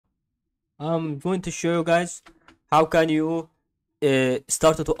I'm going to show you guys how can you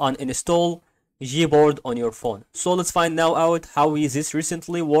start to uninstall Gboard on your phone. So let's find now out how this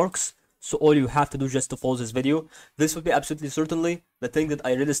recently works. So all you have to do just to follow this video. This will be absolutely certainly the thing that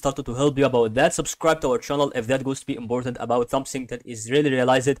I really started to help you about that. Subscribe to our channel if that goes to be important about something that is really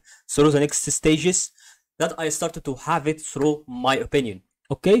realized through the next stages that I started to have it through my opinion.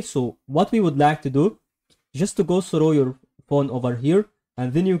 Okay, so what we would like to do, just to go through your phone over here,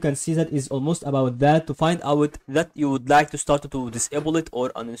 and then you can see that is almost about that to find out that you would like to start to disable it or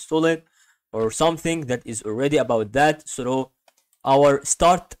uninstall it or something that is already about that through our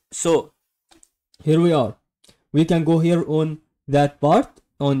start. So here we are. We can go here on that part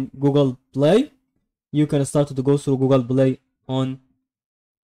on Google Play. You can start to go through Google Play on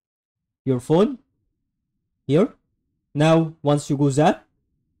your phone here. Now once you go that,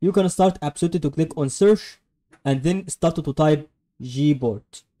 you can start absolutely to click on search and then start to type Gboard.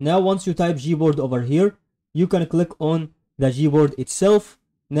 Now once you type Gboard over here, you can click on the Gboard itself.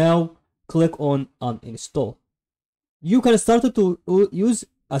 Now click on uninstall. You can start to use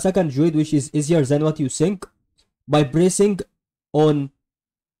a second joint which is easier than what you think by pressing on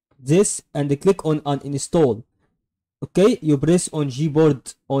this and click on uninstall. Okay, you press on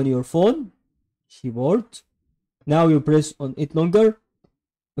Gboard on your phone, Gboard. Now you press on it longer.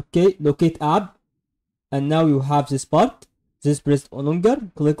 Okay, locate app, and now you have this part. This pressed on longer,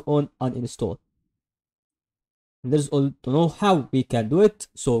 click on uninstall. And that's all to know how we can do it.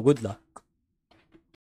 So good luck.